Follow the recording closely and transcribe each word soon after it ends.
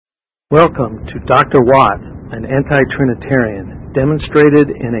Welcome to Dr. Watts, an anti-Trinitarian, demonstrated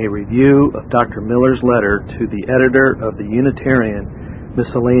in a review of Dr. Miller's letter to the editor of the Unitarian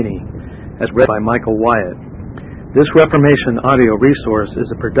Miscellany, as read by Michael Wyatt. This Reformation audio resource is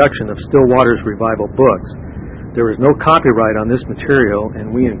a production of Still Waters Revival Books. There is no copyright on this material,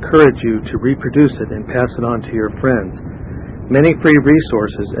 and we encourage you to reproduce it and pass it on to your friends. Many free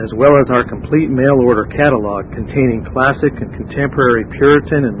resources, as well as our complete mail-order catalog containing classic and contemporary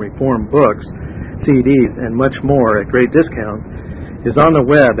Puritan and Reformed books, CDs, and much more at great discount, is on the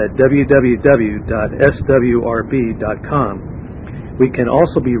web at www.swrb.com. We can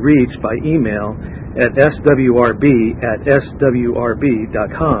also be reached by email at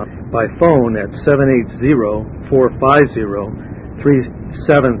swrb@swrb.com, by phone at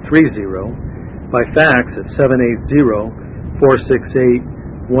 780-450-3730, by fax at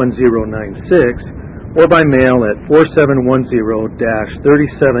 780-468-1096, or by mail at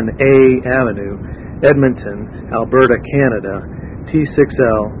 4710-37A Avenue, Edmonton, Alberta, Canada,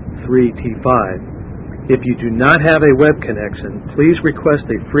 T6L3T5. If you do not have a web connection, please request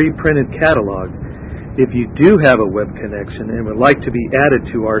a free printed catalog. If you do have a web connection and would like to be added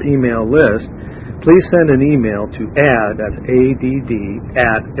to our email list, please send an email to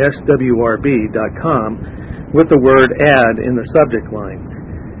add@swrb.com with the word "add" in the subject line.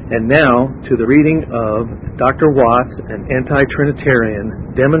 And now to the reading of Dr. Watts, an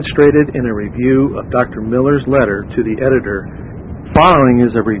anti-Trinitarian, demonstrated in a review of Dr. Miller's letter to the editor. Following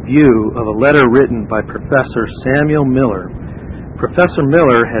is a review of a letter written by Professor Samuel Miller. Professor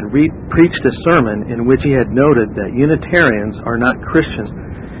Miller had preached a sermon in which he had noted that Unitarians are not Christians,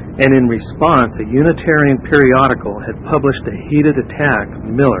 and in response, a Unitarian periodical had published a heated attack of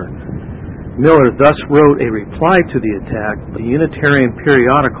Miller. Miller thus wrote a reply to the attack, but the Unitarian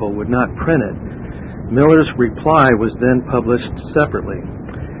periodical would not print it. Miller's reply was then published separately.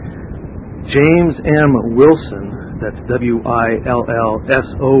 James M. Wilson, that's Willson,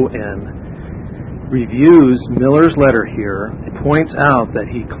 reviews Miller's letter here and points out that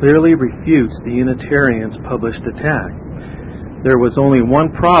he clearly refutes the Unitarians' published attack. There was only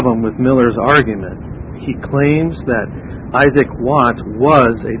one problem with Miller's argument. He claims that Isaac Watts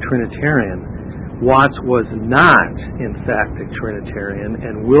was a Trinitarian. Watts was not, in fact, a Trinitarian,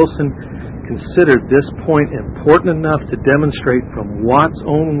 and Wilson considered this point important enough to demonstrate from Watts'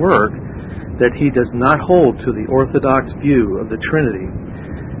 own work that he does not hold to the orthodox view of the Trinity.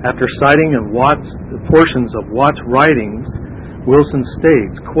 After citing portions of Watts' writings, Wilson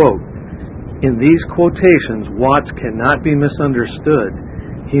states, quote, "In these quotations, Watts cannot be misunderstood.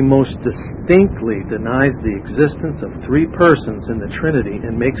 He most distinctly denies the existence of three persons in the Trinity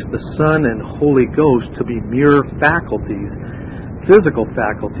and makes the Son and Holy Ghost to be mere faculties, physical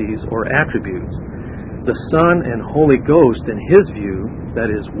faculties or attributes. The Son and Holy Ghost, in his view, that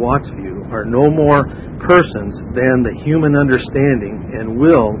is Watts' view, are no more persons than the human understanding and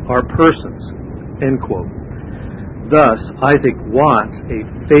will are persons." End quote. Thus, Isaac Watts, a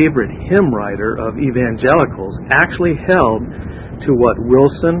favorite hymn writer of evangelicals, actually held to what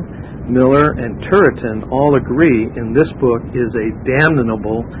Wilson, Miller, and Turretin all agree in this book is a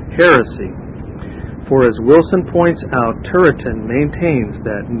damnable heresy. For as Wilson points out, Turretin maintains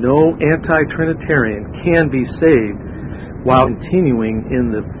that no anti-Trinitarian can be saved while continuing in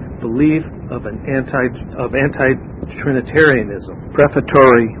the belief of anti-Trinitarianism.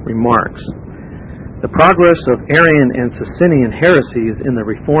 Prefatory remarks. The progress of Arian and Socinian heresies in the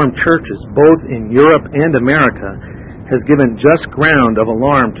Reformed churches, both in Europe and America, has given just ground of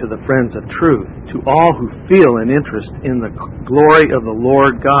alarm to the friends of truth, to all who feel an interest in the glory of the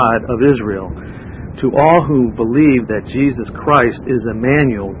Lord God of Israel, to all who believe that Jesus Christ is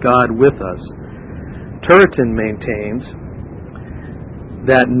Emmanuel, God with us. Turretin maintains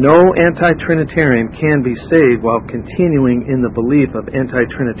that no anti-Trinitarian can be saved while continuing in the belief of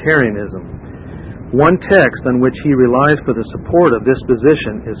anti-Trinitarianism. One text on which he relies for the support of this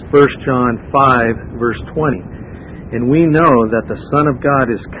position is 1 John 5, verse 20. "And we know that the Son of God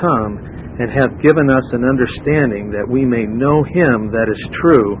is come, and hath given us an understanding that we may know him that is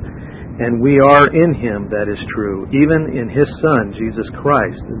true, and we are in him that is true, even in his Son, Jesus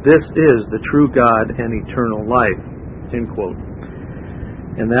Christ. This is the true God and eternal life." End quote.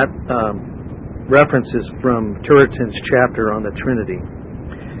 And that reference is from Turretin's chapter on the Trinity.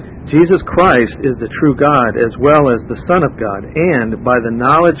 Jesus Christ is the true God as well as the Son of God, and by the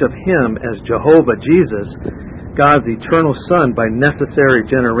knowledge of him as Jehovah Jesus, God's eternal Son by necessary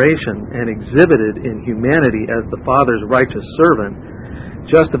generation and exhibited in humanity as the Father's righteous servant,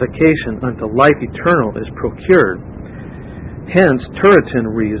 justification unto life eternal is procured. Hence, Turretin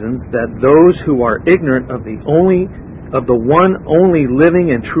reasons that those who are ignorant of the only of the one only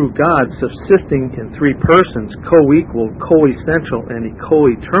living and true God subsisting in three persons, co-equal, co-essential, and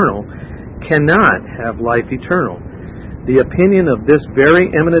co-eternal, cannot have life eternal. The opinion of this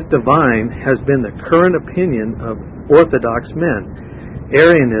very eminent divine has been the current opinion of Orthodox men.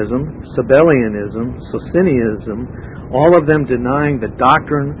 Arianism, Sabellianism, Socinianism, all of them denying the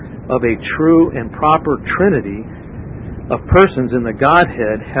doctrine of a true and proper Trinity of persons in the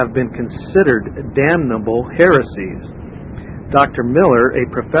Godhead, have been considered damnable heresies. Dr. Miller, a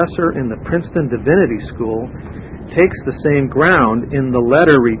professor in the Princeton Divinity School, takes the same ground in the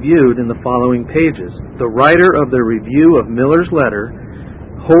letter reviewed in the following pages. The writer of the review of Miller's letter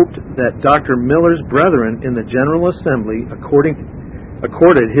hoped that Dr. Miller's brethren in the General Assembly accorded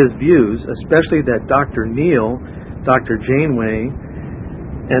his views, especially that Dr. Neal, Dr. Janeway,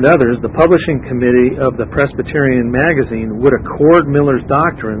 and others, the publishing committee of the Presbyterian magazine, would accord Miller's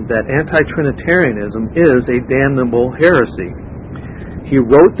doctrine that anti-Trinitarianism is a damnable heresy. He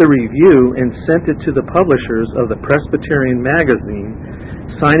wrote the review and sent it to the publishers of the Presbyterian magazine,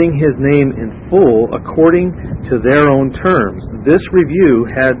 signing his name in full according to their own terms. This review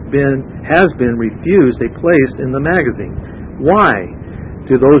has been refused a place in the magazine. Why?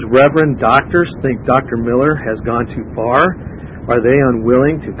 Do those reverend doctors think Dr. Miller has gone too far? Are they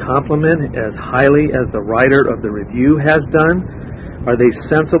unwilling to compliment as highly as the writer of the review has done? Are they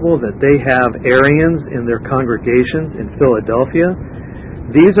sensible that they have Arians in their congregations in Philadelphia?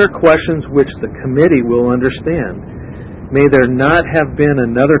 These are questions which the committee will understand. May there not have been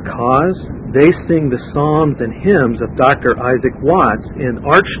another cause? They sing the psalms and hymns of Dr. Isaac Watts in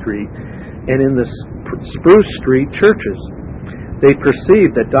Arch Street and in the Spruce Street churches. They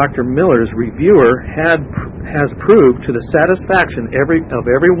perceive that Dr. Miller's reviewer has proved to the satisfaction of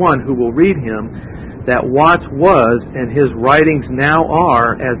everyone who will read him that Watts was, and his writings now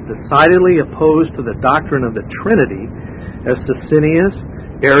are, as decidedly opposed to the doctrine of the Trinity as Socinius,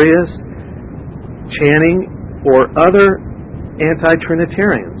 Arius, Channing, or other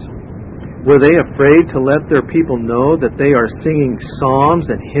anti-Trinitarians. Were they afraid to let their people know that they are singing psalms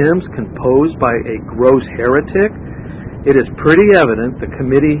and hymns composed by a gross heretic? It is pretty evident the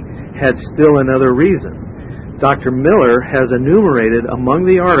committee had still another reason. Dr. Miller has enumerated among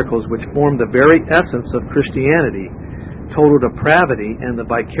the articles which form the very essence of Christianity, total depravity and the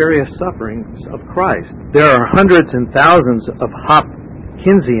vicarious sufferings of Christ. There are hundreds and thousands of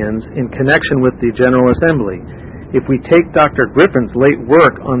Hopkinsians in connection with the General Assembly. If we take Dr. Griffin's late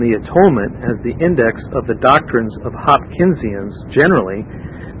work on the atonement as the index of the doctrines of Hopkinsians generally,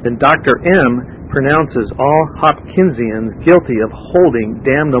 then Dr. M. pronounces all Hopkinsians guilty of holding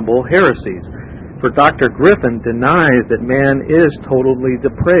damnable heresies. For Dr. Griffin denies that man is totally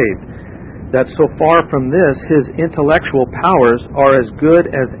depraved, that so far from this his intellectual powers are as good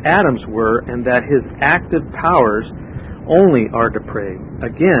as Adam's were, and that his active powers only are depraved.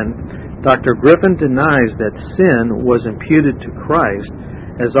 Again, Dr. Griffin denies that sin was imputed to Christ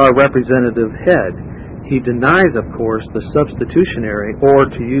as our representative head. He denies, of course, the substitutionary, or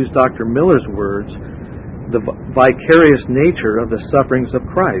to use Dr. Miller's words, the vicarious nature of the sufferings of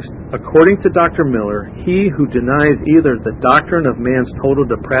Christ. According to Dr. Miller, he who denies either the doctrine of man's total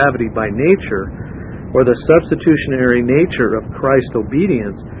depravity by nature or the substitutionary nature of Christ's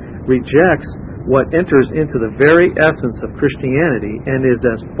obedience rejects what enters into the very essence of Christianity and is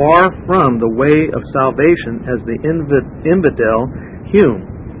as far from the way of salvation as the infidel Hume.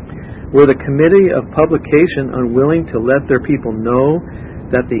 Were the committee of publication unwilling to let their people know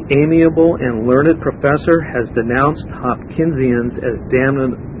that the amiable and learned professor has denounced Hopkinsians as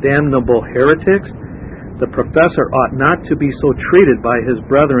damnable heretics? The professor ought not to be so treated by his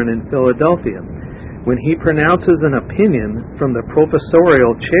brethren in Philadelphia. When he pronounces an opinion from the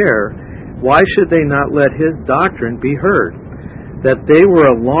professorial chair, why should they not let his doctrine be heard? That they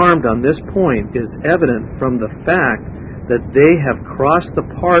were alarmed on this point is evident from the fact that they have crossed the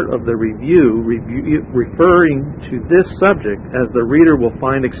part of the review referring to this subject, as the reader will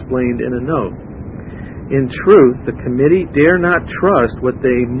find explained in a note. In truth, the committee dare not trust what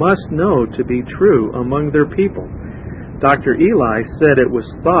they must know to be true among their people. Dr. Eli said it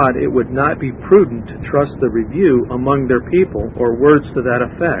was thought it would not be prudent to trust the review among their people, or words to that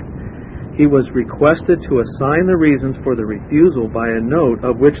effect. He was requested to assign the reasons for the refusal by a note,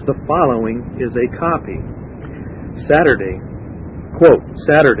 of which the following is a copy. Saturday,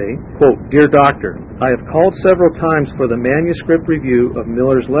 Dear Doctor, I have called several times for the manuscript review of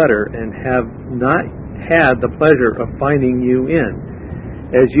Miller's letter and have not had the pleasure of finding you in.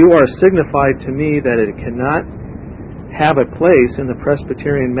 As you are signified to me that it cannot have a place in the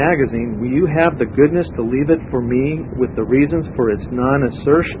Presbyterian magazine, will you have the goodness to leave it for me with the reasons for its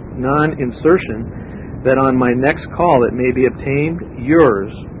non-insertion, that on my next call it may be obtained. Yours,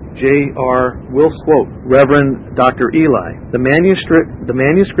 J.R. Wilson. Quote, Reverend Dr. Eli. The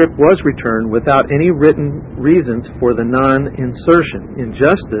manuscript was returned without any written reasons for the non-insertion. In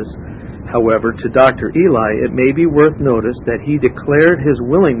justice, however, to Dr. Eli, it may be worth notice that he declared his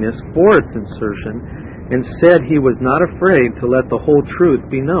willingness for its insertion and said he was not afraid to let the whole truth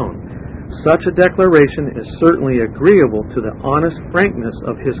be known. Such a declaration is certainly agreeable to the honest frankness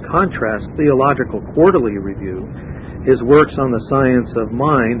of his Contrast Theological Quarterly Review, his works on the science of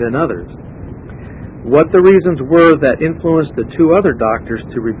mind, and others. What the reasons were that influenced the two other doctors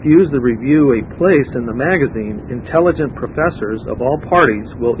to refuse the review a place in the magazine, intelligent professors of all parties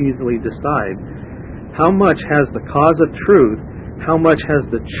will easily decide. How much has the cause of truth, how much has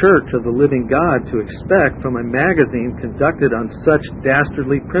the Church of the Living God to expect from a magazine conducted on such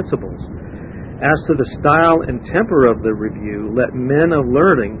dastardly principles? As to the style and temper of the review, let men of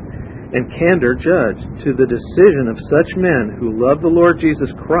learning and candor judge. To the decision of such men who love the Lord Jesus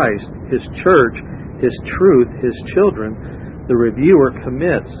Christ, His church, His truth, His children, the reviewer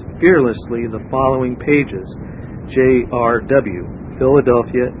commits fearlessly the following pages. J.R.W.,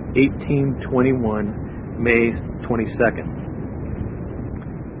 Philadelphia, 1821, May 22nd.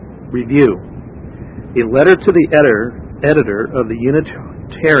 Review. A letter to the editor of the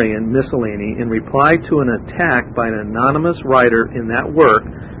Unitarian Miscellany in reply to an attack by an anonymous writer in that work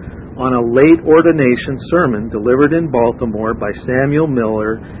on a late ordination sermon delivered in Baltimore by Samuel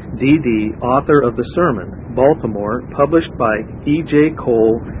Miller, D.D., author of the sermon. Baltimore, published by E.J.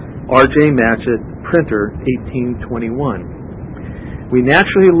 Cole, R.J. Matchett, printer, 1821. We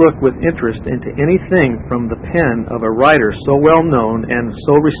naturally look with interest into anything from the pen of a writer so well known and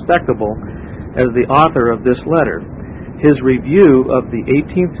so respectable as the author of this letter. His review of the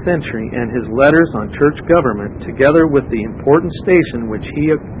 18th century and his letters on church government, together with the important station which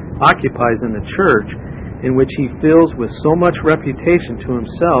he occupies in the church, in which he fills with so much reputation to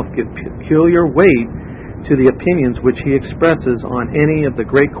himself, give peculiar weight to the opinions which he expresses on any of the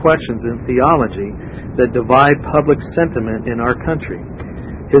great questions in theology that divide public sentiment in our country.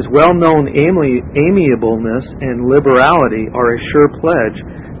 His well-known amiableness and liberality are a sure pledge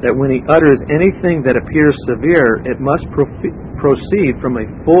that when he utters anything that appears severe, it must proceed from a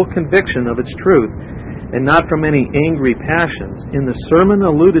full conviction of its truth, and not from any angry passions. In the sermon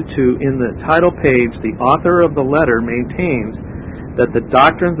alluded to in the title page, the author of the letter maintains that the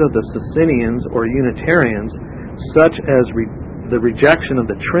doctrines of the Socinians or Unitarians, such as the rejection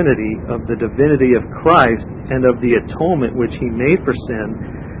of the Trinity, of the divinity of Christ, and of the atonement which He made for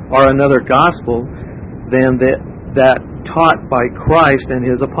sin, are another gospel than that taught by Christ and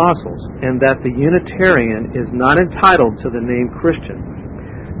His apostles, and that the Unitarian is not entitled to the name Christian.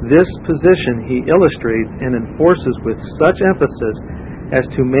 This position he illustrates and enforces with such emphasis as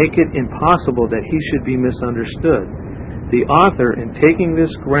to make it impossible that he should be misunderstood. The author, in taking this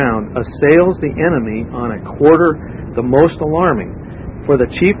ground, assails the enemy on a quarter the most alarming, for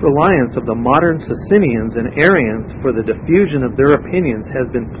the chief reliance of the modern Socinians and Arians for the diffusion of their opinions has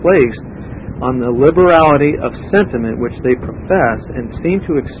been placed on the liberality of sentiment which they profess and seem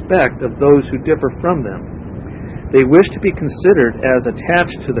to expect of those who differ from them. They wish to be considered as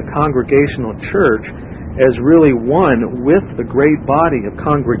attached to the Congregational Church, as really one with the great body of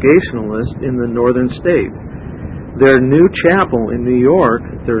Congregationalists in the northern states. Their new chapel in New York,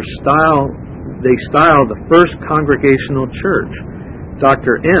 they style the First Congregational Church.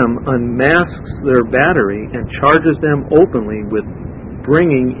 Dr. M. unmasks their battery and charges them openly with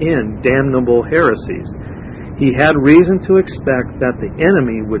bringing in damnable heresies. He had reason to expect that the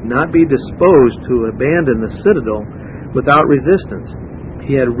enemy would not be disposed to abandon the citadel without resistance.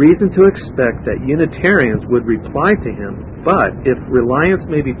 He had reason to expect that Unitarians would reply to him, but if reliance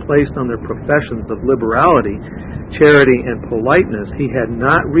may be placed on their professions of liberality, charity, and politeness, he had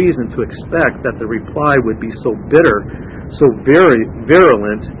not reason to expect that the reply would be so bitter, so very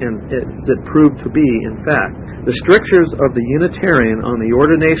virulent, and that proved to be, in fact. The strictures of the Unitarian on the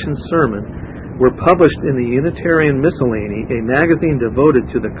ordination sermon were published in the Unitarian Miscellany, a magazine devoted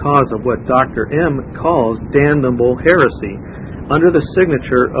to the cause of what Dr. M. calls damnable heresy, under the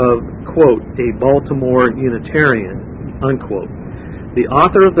signature of, quote, a Baltimore Unitarian, unquote. The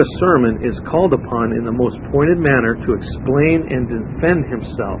author of the sermon is called upon in the most pointed manner to explain and defend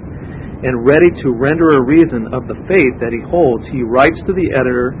himself, and ready to render a reason of the faith that he holds, he writes to the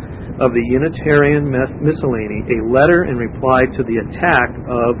editor of the Unitarian Miscellany a letter in reply to the attack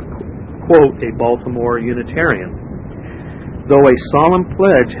of, quote, a Baltimore Unitarian. Though a solemn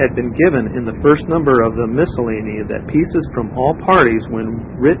pledge had been given in the first number of the Miscellany that pieces from all parties,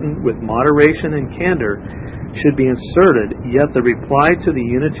 when written with moderation and candor, should be inserted, yet the reply to the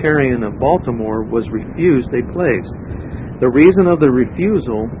Unitarian of Baltimore was refused a place. The reason of the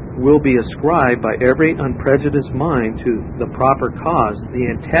refusal will be ascribed by every unprejudiced mind to the proper cause. The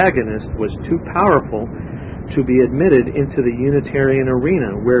antagonist was too powerful to be admitted into the Unitarian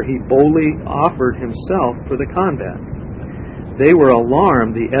arena, where he boldly offered himself for the combat. They were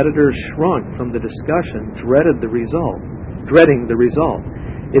alarmed. The editors shrunk from the discussion, dreading the result.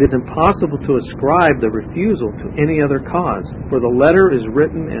 It is impossible to ascribe the refusal to any other cause, for the letter is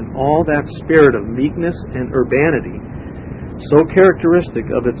written in all that spirit of meekness and urbanity, so characteristic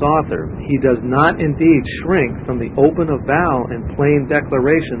of its author. He does not indeed shrink from the open avowal and plain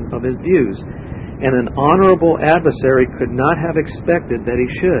declaration of his views, and an honorable adversary could not have expected that he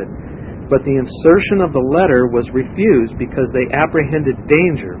should. But the insertion of the letter was refused because they apprehended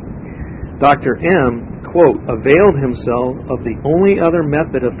danger. Dr. M., quote, availed himself of the only other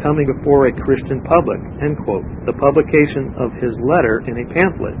method of coming before a Christian public, end quote, the publication of his letter in a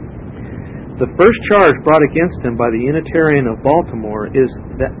pamphlet. The first charge brought against him by the Unitarian of Baltimore is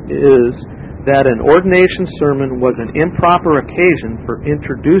that an ordination sermon was an improper occasion for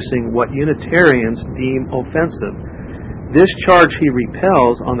introducing what Unitarians deem offensive. This charge he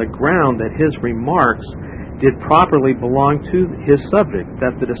repels on the ground that his remarks did properly belong to his subject,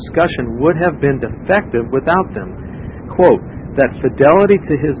 that the discussion would have been defective without them. Quote, that fidelity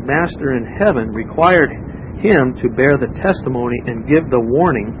to his Master in heaven required him to bear the testimony and give the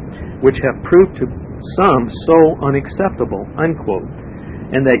warning which have proved to some so unacceptable, unquote,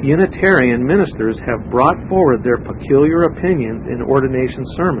 and that Unitarian ministers have brought forward their peculiar opinions in ordination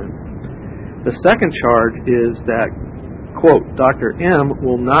sermons. The second charge is that, quote, Dr. M.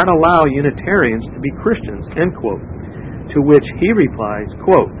 will not allow Unitarians to be Christians, end quote, to which he replies,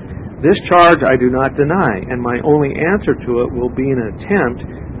 quote, this charge I do not deny, and my only answer to it will be an attempt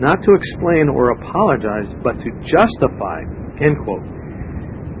not to explain or apologize, but to justify, end quote.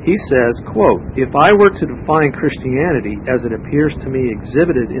 He says, quote, if I were to define Christianity as it appears to me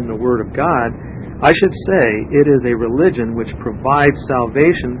exhibited in the Word of God, I should say it is a religion which provides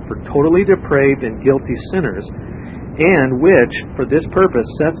salvation for totally depraved and guilty sinners, and which, for this purpose,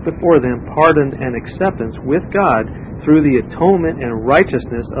 sets before them pardon and acceptance with God through the atonement and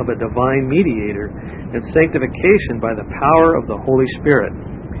righteousness of a divine mediator, and sanctification by the power of the Holy Spirit.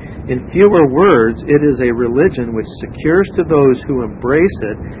 In fewer words, it is a religion which secures to those who embrace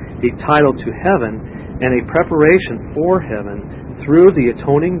it a title to heaven and a preparation for heaven through the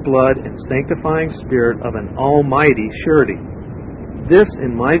atoning blood and sanctifying Spirit of an almighty surety. This,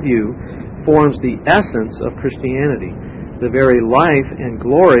 in my view, forms the essence of Christianity, the very life and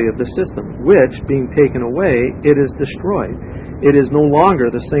glory of the system, which, being taken away, it is destroyed. It is no longer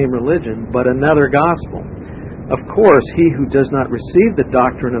the same religion, but another gospel. Of course, he who does not receive the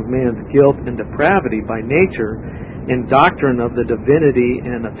doctrine of man's guilt and depravity by nature, and doctrine of the divinity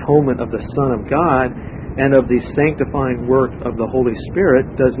and atonement of the Son of God, and of the sanctifying work of the Holy Spirit,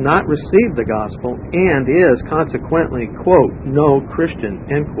 does not receive the gospel, and is consequently, quote, no Christian,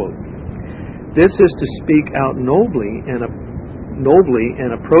 end quote. This is to speak out nobly and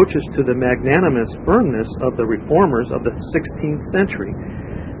approaches to the magnanimous firmness of the reformers of the 16th century.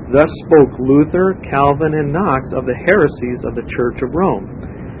 Thus spoke Luther, Calvin, and Knox of the heresies of the Church of Rome.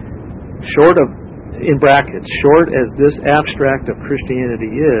 Short as this abstract of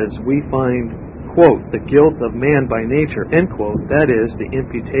Christianity is, we find, quote, the guilt of man by nature, end quote, that is, the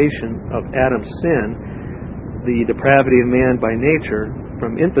imputation of Adam's sin, the depravity of man by nature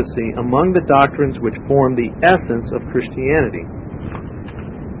from infancy, among the doctrines which form the essence of Christianity.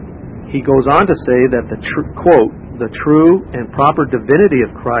 He goes on to say that quote, the true and proper divinity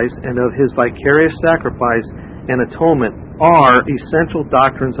of Christ and of his vicarious sacrifice and atonement are essential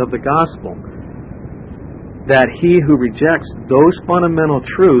doctrines of the gospel. That he who rejects those fundamental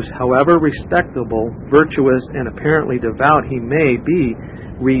truths, however respectable, virtuous, and apparently devout he may be,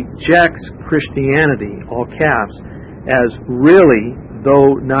 rejects Christianity, all caps, as really,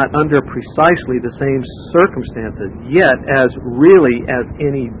 though not under precisely the same circumstances, yet as really as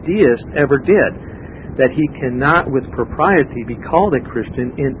any deist ever did, that he cannot with propriety be called a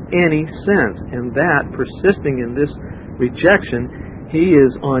Christian in any sense, and that, persisting in this rejection, he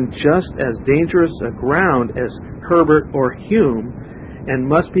is on just as dangerous a ground as Herbert or Hume, and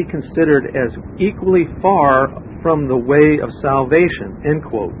must be considered as equally far from the way of salvation, end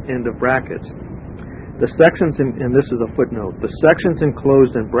quote, end of brackets. The sections, and this is a footnote, the sections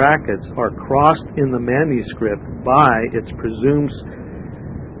enclosed in brackets are crossed in the manuscript by its presumed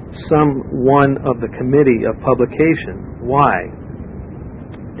some one of the committee of publication. Why?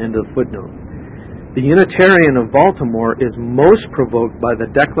 End of footnote. The Unitarian of Baltimore is most provoked by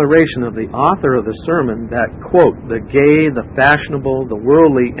the declaration of the author of the sermon that, quote, the gay, the fashionable, the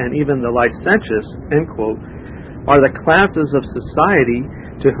worldly, and even the licentious, end quote, are the classes of society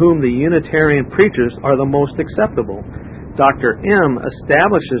to whom the Unitarian preachers are the most acceptable. Dr. M.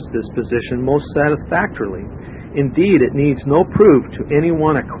 establishes this position most satisfactorily. Indeed, it needs no proof to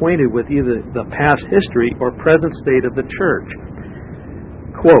anyone acquainted with either the past history or present state of the church.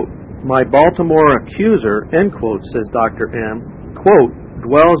 Quote, my Baltimore accuser, end quote, says Dr. M., quote,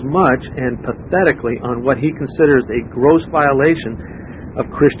 dwells much and pathetically on what he considers a gross violation of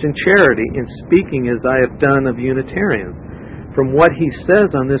Christian charity in speaking as I have done of Unitarians. From what he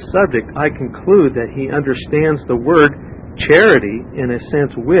says on this subject, I conclude that he understands the word charity in a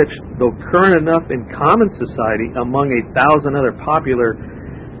sense which, though current enough in common society among 1,000 other popular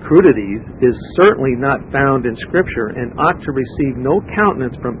crudities, is certainly not found in Scripture and ought to receive no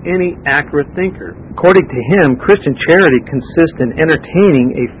countenance from any accurate thinker. According to him, Christian charity consists in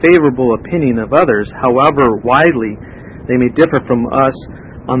entertaining a favorable opinion of others, however widely they may differ from us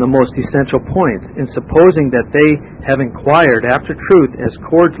on the most essential points, in supposing that they have inquired after truth as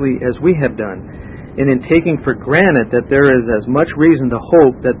cordially as we have done, and in taking for granted that there is as much reason to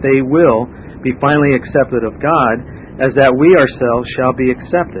hope that they will be finally accepted of God as that we ourselves shall be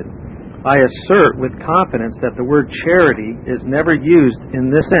accepted. I assert with confidence that the word charity is never used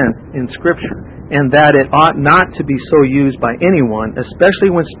in this sense in Scripture, and that it ought not to be so used by anyone, especially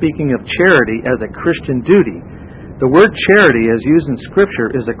when speaking of charity as a Christian duty. The word charity as used in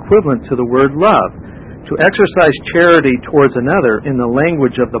Scripture is equivalent to the word love. To exercise charity towards another in the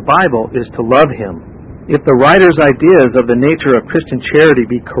language of the Bible is to love him. If the writer's ideas of the nature of Christian charity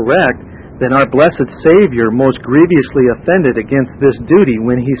be correct, then our blessed Savior most grievously offended against this duty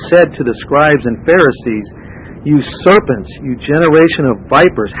when he said to the scribes and Pharisees, you serpents, you generation of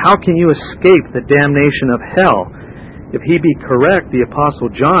vipers, how can you escape the damnation of hell? If he be correct, the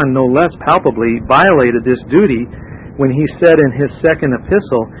Apostle John no less palpably violated this duty when he said in his second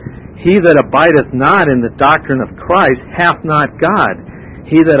epistle, he that abideth not in the doctrine of Christ hath not God.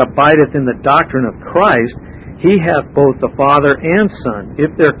 He that abideth in the doctrine of Christ, he hath both the Father and Son.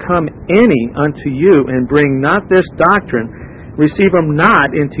 If there come any unto you and bring not this doctrine, receive him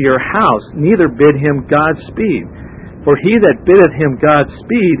not into your house, neither bid him Godspeed. For he that biddeth him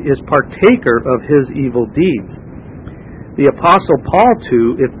Godspeed is partaker of his evil deeds. The Apostle Paul,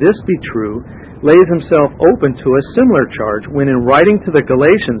 too, if this be true, lays himself open to a similar charge when in writing to the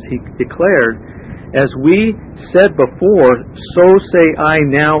Galatians he declared, as we said before, so say I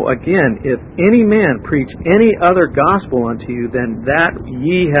now again, if any man preach any other gospel unto you than that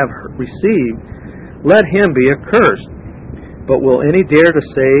ye have received, let him be accursed. But will any dare to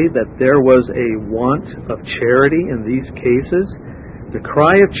say that there was a want of charity in these cases? The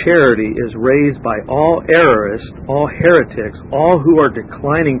cry of charity is raised by all errorists, all heretics, all who are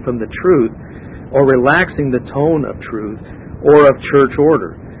declining from the truth, or relaxing the tone of truth, or of church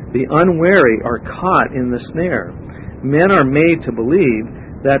order. The unwary are caught in the snare. Men are made to believe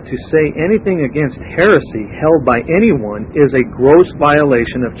that to say anything against heresy held by anyone is a gross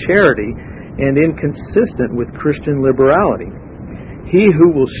violation of charity and inconsistent with Christian liberality. He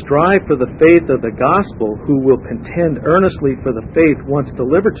who will strive for the faith of the gospel, who will contend earnestly for the faith once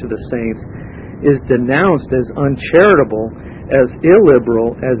delivered to the saints, is denounced as uncharitable, as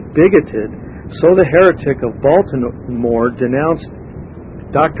illiberal, as bigoted. So the heretic of Baltimore denounced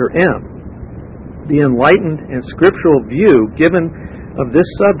Dr. M. The enlightened and scriptural view given of this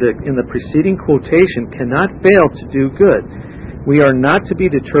subject in the preceding quotation cannot fail to do good. We are not to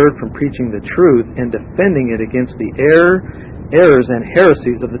be deterred from preaching the truth and defending it against the errors and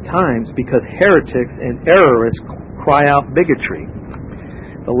heresies of the times, because heretics and errorists cry out bigotry.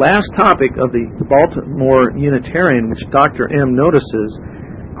 The last topic of the Baltimore Unitarian, which Dr. M. notices,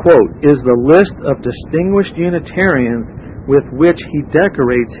 quote, is the list of distinguished Unitarians with which he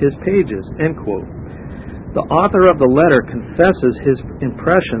decorates his pages, end quote. The author of the letter confesses his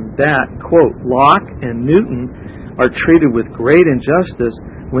impression that, quote, Locke and Newton are treated with great injustice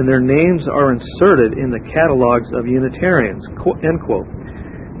when their names are inserted in the catalogues of Unitarians, end quote.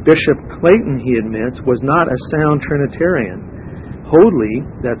 Bishop Clayton, he admits, was not a sound Trinitarian. Hoadley,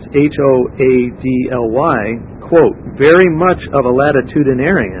 that's Hoadly, quote, very much of a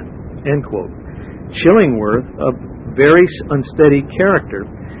latitudinarian, end quote. Chillingworth, of very unsteady character,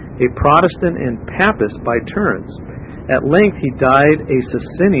 a Protestant and Papist by turns. At length he died a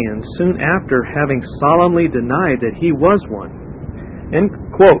Socinian soon after having solemnly denied that he was one. End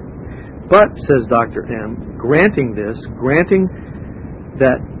quote. But, says Dr. M., granting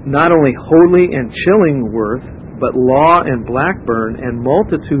that not only Hoadly and Chillingworth but Law and Blackburn and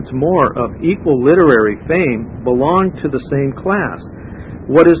multitudes more of equal literary fame belong to the same class.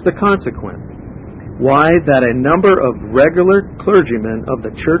 What is the consequence? Why, that a number of regular clergymen of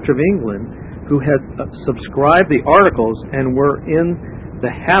the Church of England who had subscribed the articles and were in the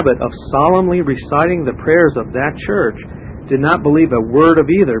habit of solemnly reciting the prayers of that church did not believe a word of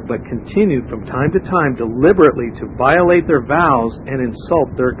either, but continued from time to time deliberately to violate their vows and insult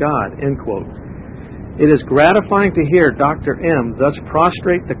their God." End quote. It is gratifying to hear Dr. M. thus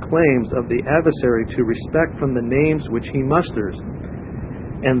prostrate the claims of the adversary to respect from the names which he musters,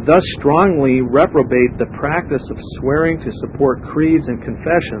 and thus strongly reprobate the practice of swearing to support creeds and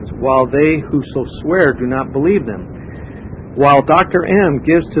confessions, while they who so swear do not believe them. While Dr. M.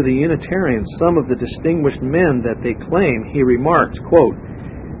 gives to the Unitarians some of the distinguished men that they claim, he remarks, quote,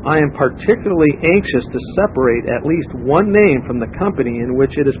 "I am particularly anxious to separate at least one name from the company in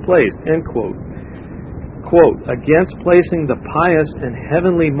which it is placed," end quote. Quote, "Against placing the pious and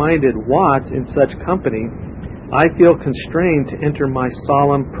heavenly-minded Watts in such company, I feel constrained to enter my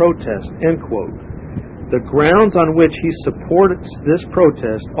solemn protest," end quote. The grounds on which he supports this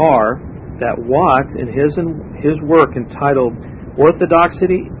protest are that Watts, in his work entitled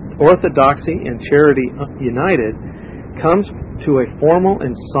Orthodoxy and Charity United, comes to a formal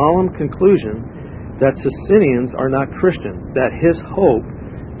and solemn conclusion that Socinians are not Christian, that his hope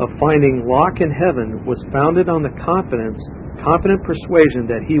of finding Locke in heaven was founded on the confident persuasion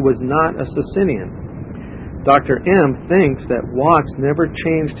that he was not a Socinian. Dr. M. thinks that Watts never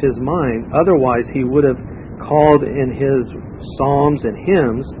changed his mind, otherwise he would have called in his psalms and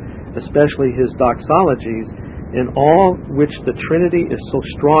hymns, especially his doxologies, in all which the Trinity is so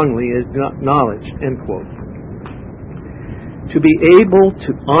strongly acknowledged, end quote. To be able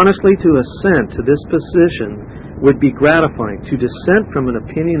to honestly to assent to this position would be gratifying. To dissent from an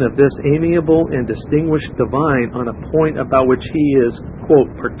opinion of this amiable and distinguished divine on a point about which he is,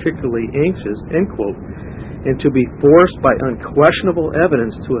 quote, particularly anxious, end quote, and to be forced by unquestionable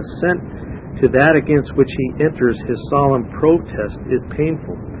evidence to assent to that against which he enters his solemn protest is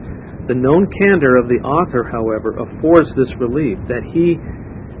painful. The known candor of the author, however, affords this relief, that he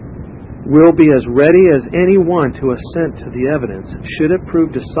will be as ready as any one to assent to the evidence, should it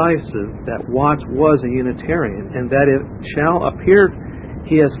prove decisive that Watts was a Unitarian, and that it shall appear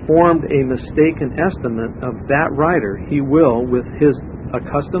he has formed a mistaken estimate of that writer, he will, with his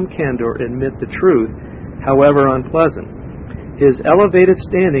accustomed candor, admit the truth, however unpleasant. His elevated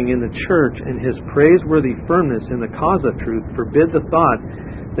standing in the Church and his praiseworthy firmness in the cause of truth forbid the thought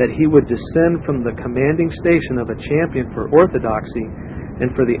that he would descend from the commanding station of a champion for orthodoxy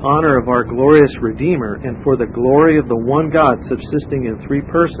and for the honor of our glorious Redeemer and for the glory of the one God subsisting in three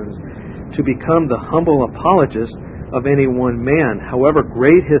persons, to become the humble apologist of any one man, however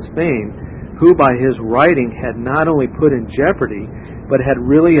great his fame, who by his writing had not only put in jeopardy, but had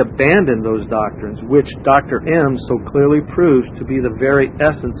really abandoned those doctrines which Dr. M. so clearly proves to be the very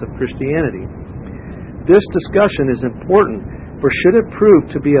essence of Christianity. This discussion is important, for should it prove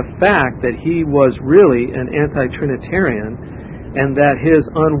to be a fact that he was really an anti-Trinitarian, and that his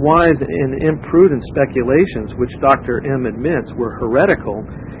unwise and imprudent speculations, which Dr. M. admits were heretical,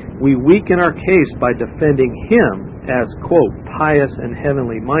 we weaken our case by defending him as, quote, pious and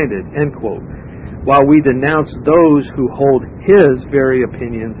heavenly-minded, end quote, while we denounce those who hold his very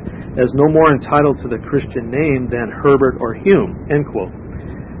opinions as no more entitled to the Christian name than Herbert or Hume, end quote.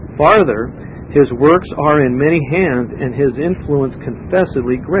 Farther, his works are in many hands, and his influence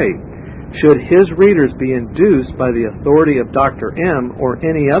confessedly great. Should his readers be induced by the authority of Dr. M. or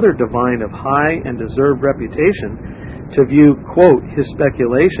any other divine of high and deserved reputation to view, quote, his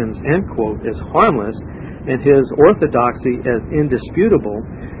speculations, end quote, as harmless and his orthodoxy as indisputable,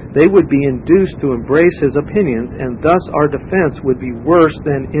 they would be induced to embrace his opinions, and thus our defense would be worse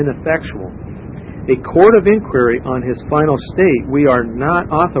than ineffectual. A court of inquiry on his final state we are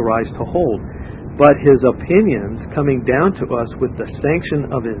not authorized to hold, but his opinions, coming down to us with the sanction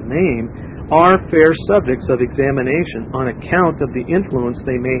of his name, are fair subjects of examination on account of the influence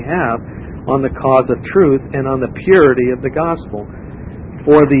they may have on the cause of truth and on the purity of the gospel,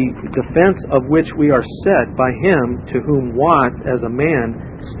 for the defense of which we are set by him to whom Watts as a man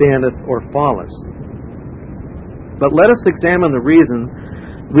standeth or falleth. But let us examine the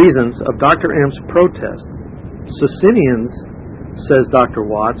reasons of Dr. M.'s protest. Socinians, says Dr.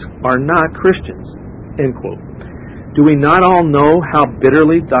 Watts, are not Christians, end quote. Do we not all know how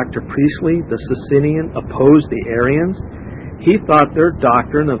bitterly Dr. Priestley, the Socinian, opposed the Arians? He thought their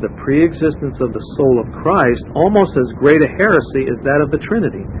doctrine of the preexistence of the soul of Christ almost as great a heresy as that of the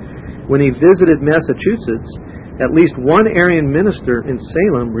Trinity. When he visited Massachusetts, At least one Arian minister in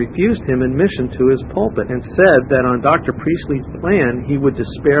Salem refused him admission to his pulpit and said that on Dr. Priestley's plan he would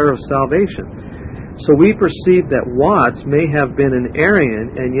despair of salvation. So we perceive that Watts may have been an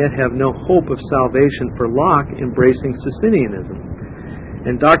Arian and yet have no hope of salvation for Locke embracing Socinianism.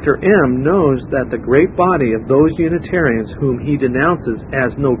 And Dr. M knows that the great body of those Unitarians whom he denounces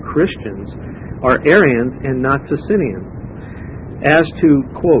as no Christians are Arians and not Socinians. As to,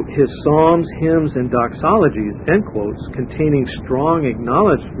 quote, his psalms, hymns, and doxologies, end quotes, containing strong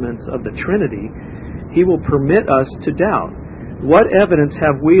acknowledgments of the Trinity, he will permit us to doubt. What evidence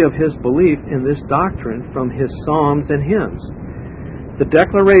have we of his belief in this doctrine from his psalms and hymns? The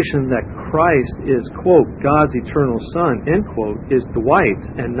declaration that Christ is, quote, God's eternal Son, end quote, is Dwight's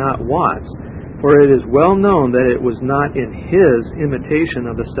and not Watts', for it is well known that it was not in his imitation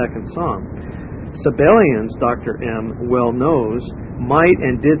of the second psalm. Sabellians, Dr. M. well knows, might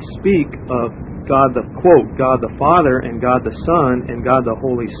and did speak of God the, quote, God the Father and God the Son and God the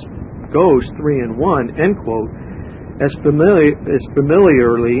Holy Ghost, 3 in 1, end quote, as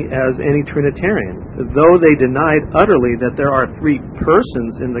familiarly as any Trinitarian, though they denied utterly that there are three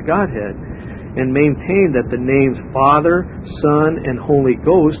persons in the Godhead, and maintained that the names Father, Son, and Holy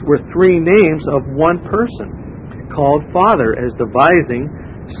Ghost were three names of one person, called Father as devising,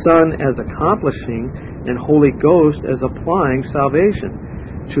 Son as accomplishing, and Holy Ghost as applying salvation.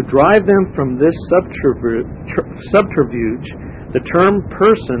 To drive them from this subterfuge, the term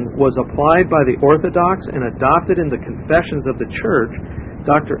person was applied by the Orthodox and adopted in the Confessions of the Church.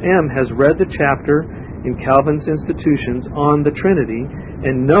 Dr. M has read the chapter in Calvin's Institutions on the Trinity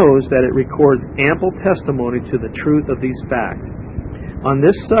and knows that it records ample testimony to the truth of these facts. On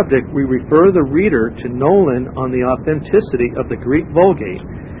this subject, we refer the reader to Nolan on the authenticity of the Greek Vulgate.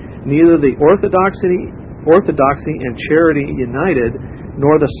 Neither the Orthodoxy and Charity United,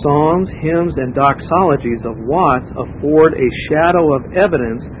 nor the Psalms, hymns, and doxologies of Watts afford a shadow of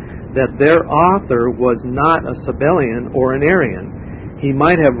evidence that their author was not a Sabellian or an Arian. He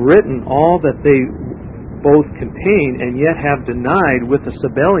might have written all that they both contain and yet have denied with the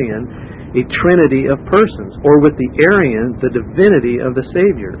Sabellian a trinity of persons, or with the Arian the divinity of the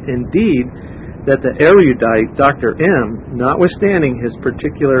Savior. Indeed, that the erudite Dr. M, notwithstanding his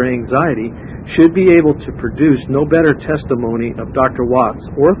particular anxiety, should be able to produce no better testimony of Dr. Watts'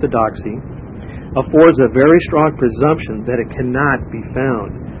 orthodoxy affords a very strong presumption that it cannot be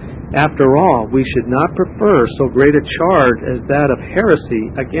found. After all, we should not prefer so great a charge as that of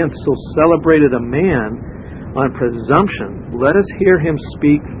heresy against so celebrated a man on presumption. Let us hear him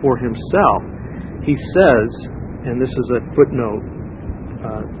speak for himself. He says, and this is a footnote,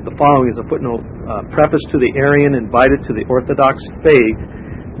 the following is a footnote, preface to the Arian Invited to the Orthodox Faith,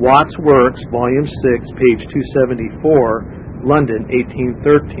 Watts Works, Volume 6, page 274, London,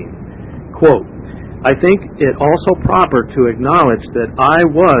 1813. Quote, I think it also proper to acknowledge that I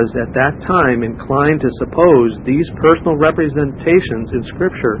was at that time inclined to suppose these personal representations in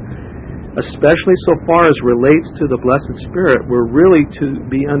Scripture, especially so far as relates to the Blessed Spirit, were really to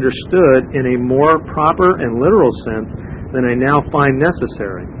be understood in a more proper and literal sense than I now find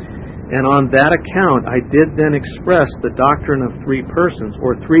necessary. And on that account I did then express the doctrine of three persons,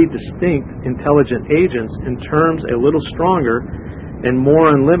 or three distinct intelligent agents, in terms a little stronger and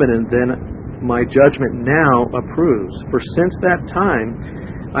more unlimited than my judgment now approves. For since that time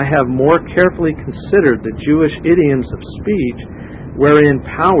I have more carefully considered the Jewish idioms of speech, wherein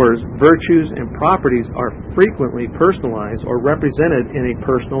powers, virtues, and properties are frequently personalized or represented in a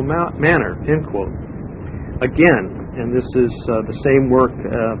personal manner, end quote. Again, and this is the same work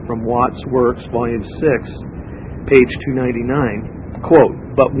from Watts Works, Volume 6, page 299, quote,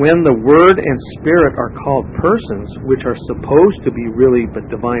 but when the Word and Spirit are called persons, which are supposed to be really but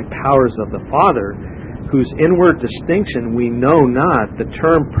divine powers of the Father, whose inward distinction we know not, the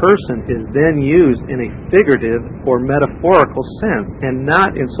term person is then used in a figurative or metaphorical sense, and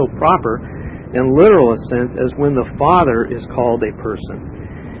not in so proper and literal a sense as when the Father is called a person.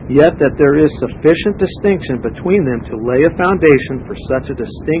 Yet that there is sufficient distinction between them to lay a foundation for such a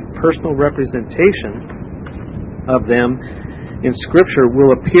distinct personal representation of them in Scripture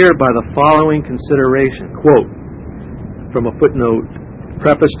will appear by the following consideration. Quote, from a footnote,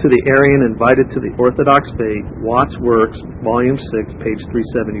 preface to the Arian Invited to the Orthodox Faith, Watts Works, Volume 6, page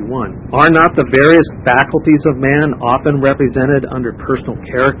 371. Are not the various faculties of man often represented under personal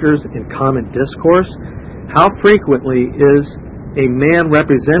characters in common discourse? How frequently is a man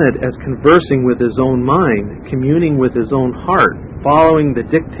represented as conversing with his own mind, communing with his own heart, following the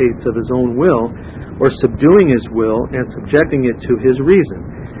dictates of his own will, or subduing his will and subjecting it to his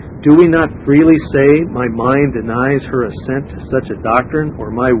reason? Do we not freely say, my mind denies her assent to such a doctrine, or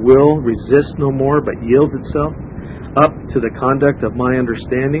my will resists no more but yields itself up to the conduct of my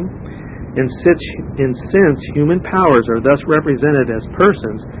understanding? And since human powers are thus represented as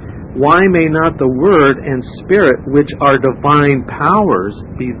persons, why may not the Word and Spirit, which are divine powers,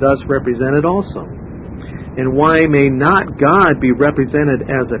 be thus represented also? And why may not God be represented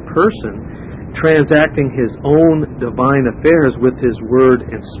as a person, transacting his own divine affairs with his Word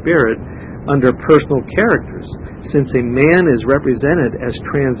and Spirit under personal characters, since a man is represented as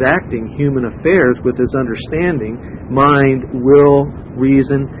transacting human affairs with his understanding, mind, will,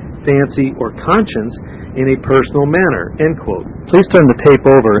 reason, fancy, or conscience in a personal manner." End quote. Please turn the tape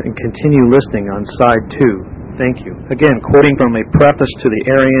over and continue listening on side 2. Thank you. Again, quoting from a preface to the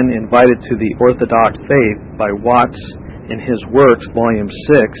Arian Invited to the Orthodox Faith by Watts in his Works, Volume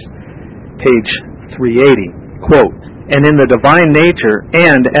 6, page 380, quote, "And in the divine nature,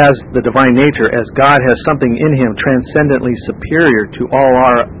 and as the divine nature, as God has something in him transcendently superior to all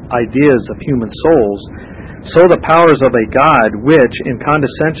our ideas of human souls, so the powers of a God, which, in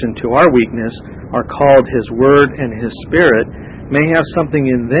condescension to our weakness, are called his Word and his Spirit, may have something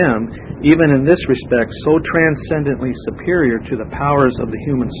in them, even in this respect, so transcendently superior to the powers of the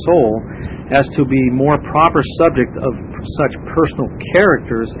human soul, as to be more proper subject of such personal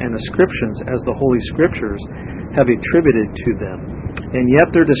characters and ascriptions as the Holy Scriptures have attributed to them. And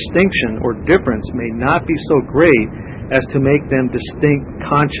yet their distinction or difference may not be so great as to make them distinct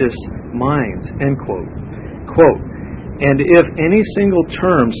conscious minds." End quote. Quote, "And if any single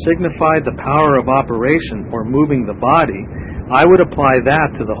term signified the power of operation or moving the body, I would apply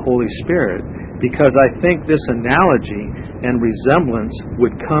that to the Holy Spirit, because I think this analogy and resemblance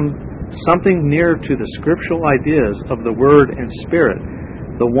would come something near to the scriptural ideas of the Word and Spirit,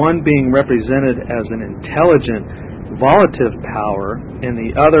 the one being represented as an intelligent volitive power and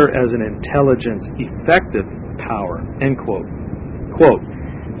the other as an intelligent effective power." End quote. Quote,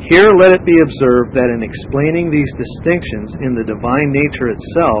 "Here let it be observed that in explaining these distinctions in the divine nature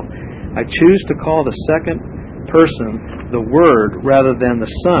itself, I choose to call the second person the Word rather than the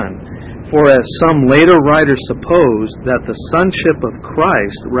Son. For as some later writers suppose that the sonship of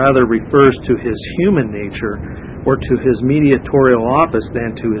Christ rather refers to his human nature or to his mediatorial office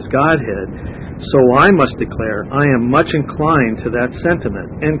than to his Godhead, so I must declare I am much inclined to that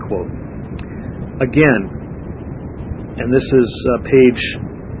sentiment." End quote. Again, and this is page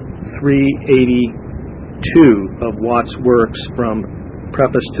 382 of Watts' Works from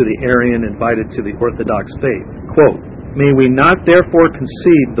Preface to the Arian Invited to the Orthodox Faith. Quote, "May we not therefore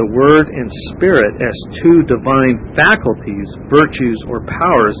conceive the Word and Spirit as two divine faculties, virtues, or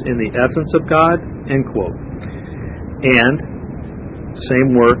powers in the essence of God?" End quote. And,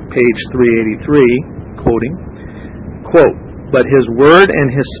 same work, page 383, quoting, quote, "But his Word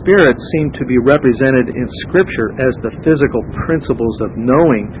and his Spirit seem to be represented in Scripture as the physical principles of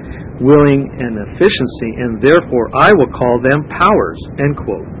knowing, willing, and efficiency, and therefore I will call them powers." End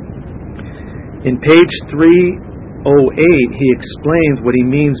quote. In page 308, he explains what he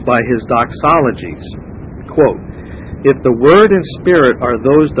means by his doxologies. Quote, "If the Word and Spirit are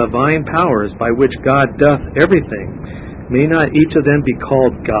those divine powers by which God doth everything, may not each of them be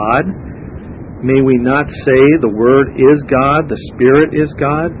called God? May we not say the Word is God, the Spirit is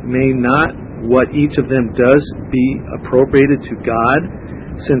God? May not what each of them does be appropriated to God,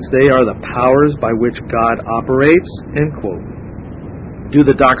 since they are the powers by which God operates?" End quote. Do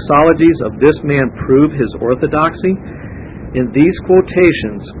the doxologies of this man prove his orthodoxy? In these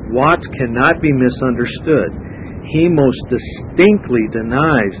quotations, Watts cannot be misunderstood. He most distinctly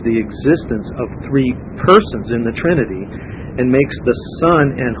denies the existence of three persons in the Trinity and makes the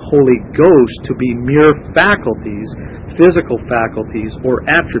Son and Holy Ghost to be mere faculties, physical faculties, or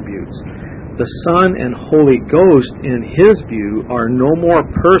attributes. The Son and Holy Ghost, in his view, are no more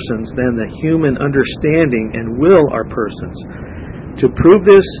persons than the human understanding and will are persons. To prove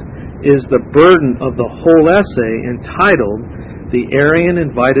this is the burden of the whole essay entitled "The Arian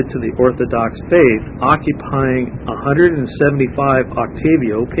Invited to the Orthodox Faith," occupying 175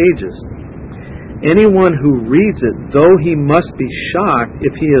 octavio pages. Anyone who reads it, though he must be shocked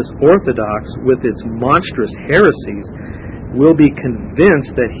if he is orthodox with its monstrous heresies, will be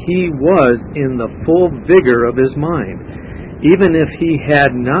convinced that he was in the full vigor of his mind. Even if he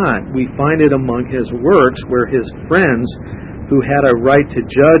had not, we find it among his works where his friends, who had a right to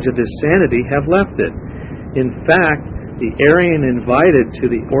judge of his sanity, have left it. In fact, the Arian Invited to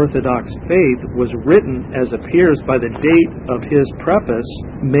the Orthodox Faith was written, as appears by the date of his preface,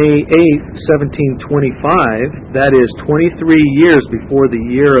 May 8, 1725, that is 23 years before the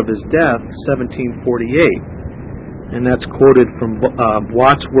year of his death, 1748. And that's quoted from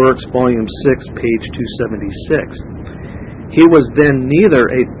Watts Works, Volume 6, page 276. He was then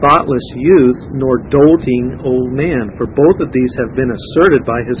neither a thoughtless youth nor doting old man, for both of these have been asserted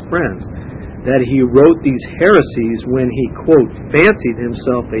by his friends. That he wrote these heresies when he, quote, fancied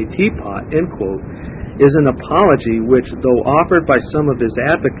himself a teapot, end quote, is an apology which, though offered by some of his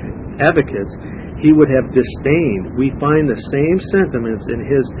advocates, he would have disdained. We find the same sentiments in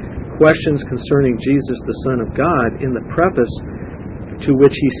his questions concerning Jesus, the Son of God, in the preface to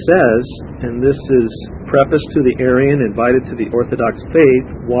which he says, and this is preface to the Arian Invited to the Orthodox Faith,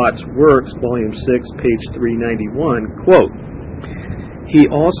 Watts Works, Volume 6, page 391, quote, he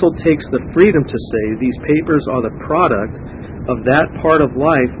also takes the freedom to say these papers are the product of that part of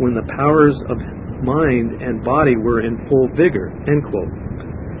life when the powers of mind and body were in full vigor, end quote.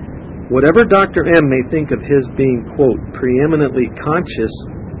 Whatever Dr. M. may think of his being, quote, preeminently conscientious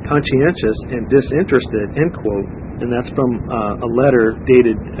and disinterested, end quote, and that's from a letter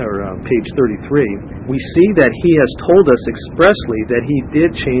dated page 33, we see that he has told us expressly that he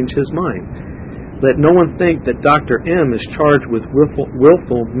did change his mind. Let no one think that Dr. M. is charged with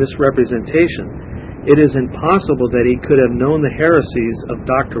willful misrepresentation. It is impossible that he could have known the heresies of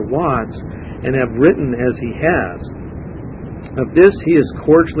Dr. Watts and have written as he has. Of this he is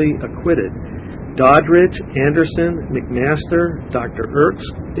cordially acquitted. Doddridge, Anderson, McMaster, Dr.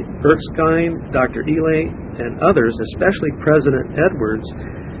 Erskine, Dr. Ely, and others, especially President Edwards,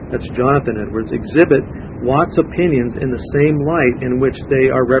 that's Jonathan Edwards, exhibit Watts' opinions in the same light in which they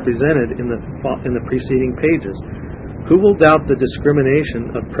are represented in the preceding pages. Who will doubt the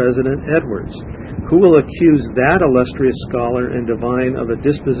discrimination of President Edwards? Who will accuse that illustrious scholar and divine of a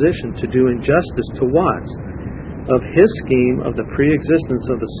disposition to do injustice to Watts? Of his scheme of the pre-existence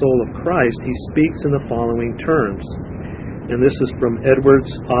of the soul of Christ, he speaks in the following terms. And this is from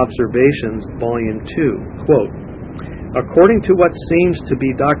Edwards' Observations, Volume 2. Quote, according to what seems to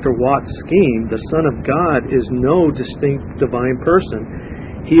be Dr. Watts' scheme, the Son of God is no distinct divine person.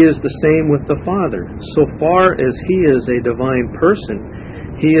 He is the same with the Father. So far as he is a divine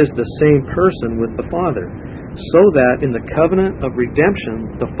person, he is the same person with the Father. So that in the covenant of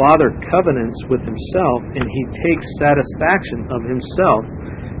redemption, the Father covenants with himself, and he takes satisfaction of himself,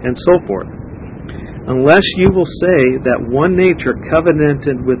 and so forth. Unless you will say that one nature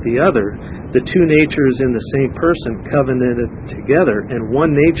covenanted with the other, the two natures in the same person covenanted together, and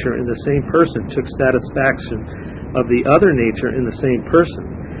one nature in the same person took satisfaction of the other nature in the same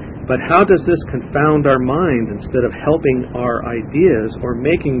person. But how does this confound our mind instead of helping our ideas or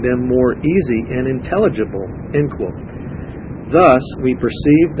making them more easy and intelligible? End quote. Thus, we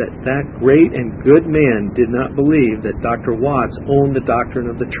perceive that that great and good man did not believe that Dr. Watts owned the doctrine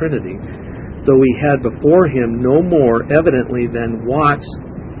of the Trinity, though he had before him no more evidently than Watts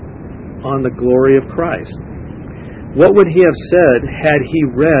on the glory of Christ. What would he have said had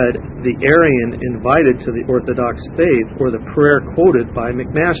he read the Arian Invited to the Orthodox Faith or the prayer quoted by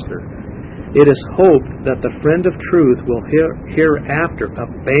McMaster? It is hoped that the friend of truth will hereafter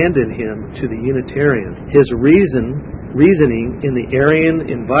abandon him to the Unitarian. His reasoning in the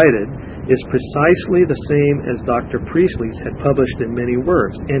Arian Invited is precisely the same as Dr. Priestley's had published in many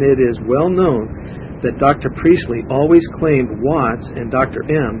works, and it is well known that Dr. Priestley always claimed Watts, and Dr.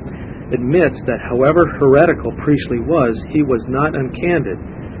 M. admits that however heretical Priestley was, he was not uncandid.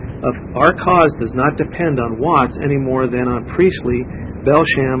 Our cause does not depend on Watts any more than on Priestley,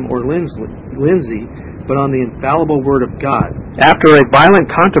 Belsham, or Lindsay, but on the infallible Word of God. After a violent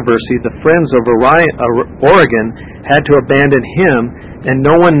controversy, the Friends of Oregon had to abandon him, and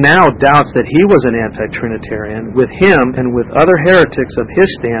no one now doubts that he was an anti-Trinitarian. With him and with other heretics of his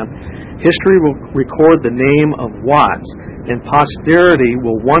stamp, history will record the name of Watts, and posterity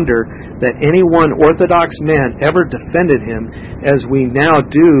will wonder that any one Orthodox man ever defended him as we now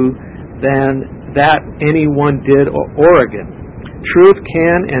do than that anyone did Origen. Truth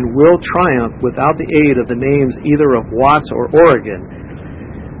can and will triumph without the aid of the names either of Watts or Origen,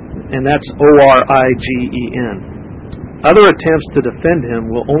 and that's Origen. Other attempts to defend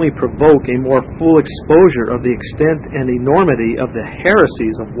him will only provoke a more full exposure of the extent and enormity of the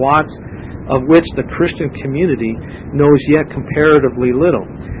heresies of Watts, of which the Christian community knows yet comparatively little.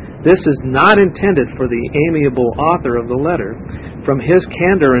 This is not intended for the amiable author of the letter. From his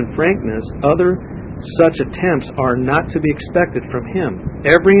candor and frankness, other such attempts are not to be expected from him.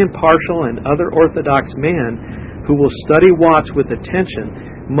 Every impartial and other orthodox man who will study Watts with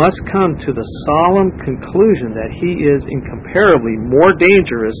attention must come to the solemn conclusion that he is incomparably more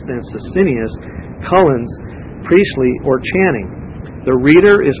dangerous than Socinius, Cullens, Priestley, or Channing. The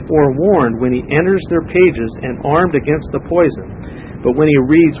reader is forewarned when he enters their pages and armed against the poison. But when he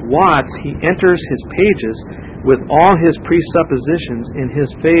reads Watts, he enters his pages with all his presuppositions in his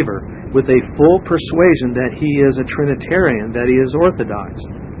favor, with a full persuasion that he is a Trinitarian, that he is Orthodox.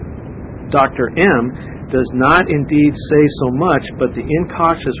 Dr. M does not indeed say so much, but the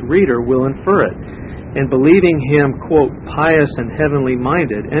incautious reader will infer it, and believing him, quote, pious and heavenly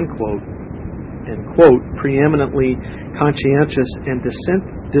minded, end quote, preeminently conscientious and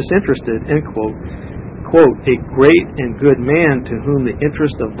disinterested, end quote, a great and good man to whom the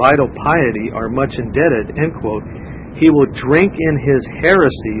interests of vital piety are much indebted, end quote, he will drink in his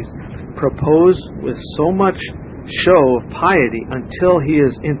heresies, propose with so much show of piety until he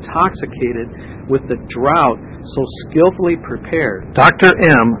is intoxicated with the draught so skillfully prepared. Dr.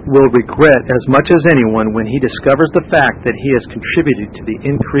 M will regret as much as anyone when he discovers the fact that he has contributed to the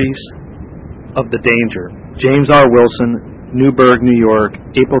increase of the danger. James R. Wilson, Newburgh, New York,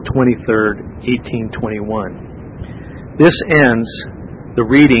 April 23rd, 1821. This ends the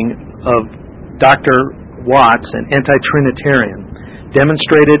reading of Dr. Watts, an anti-Trinitarian,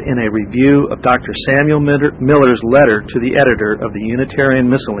 demonstrated in a review of Dr. Samuel Miller's letter to the editor of the Unitarian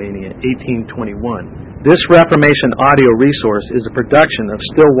Miscellany, 1821. This Reformation audio resource is a production of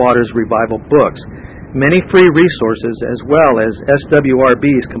Stillwater's Revival Books. Many free resources, as well as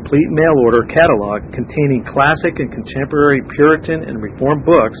SWRB's complete mail-order catalog containing classic and contemporary Puritan and Reformed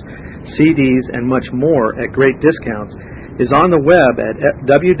books, CDs, and much more at great discounts, is on the web at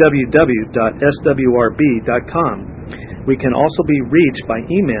www.swrb.com. We can also be reached by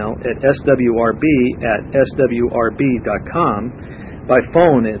email at swrb@swrb.com, by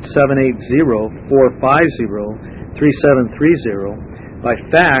phone at 780-450-3730, by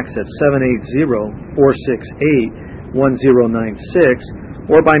fax at 780-468-1096,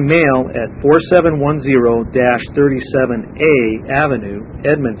 or by mail at 4710-37A Avenue,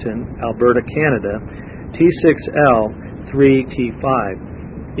 Edmonton, Alberta, Canada, T6L 3T5.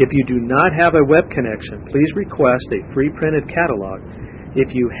 If you do not have a web connection, please request a free printed catalog.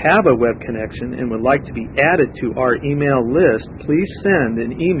 If you have a web connection and would like to be added to our email list, please send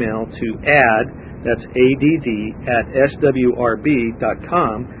an email to that's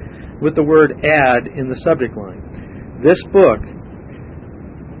add@swrb.com, with the word add in the subject line. This book,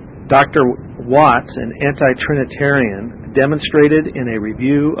 Dr. Watts, an anti-Trinitarian, demonstrated in a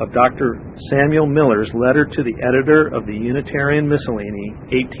review of Dr. Samuel Miller's letter to the editor of the Unitarian Miscellany,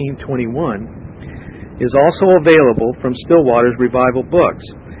 1821, is also available from Stillwater's Revival Books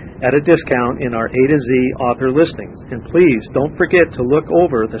at a discount in our A to Z author listings. And please don't forget to look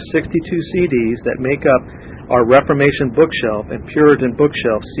over the 62 CDs that make up our Reformation Bookshelf and Puritan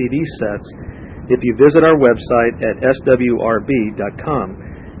Bookshelf CD sets if you visit our website at swrb.com,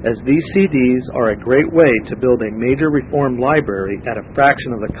 as these CDs are a great way to build a major Reformed library at a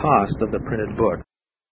fraction of the cost of the printed book.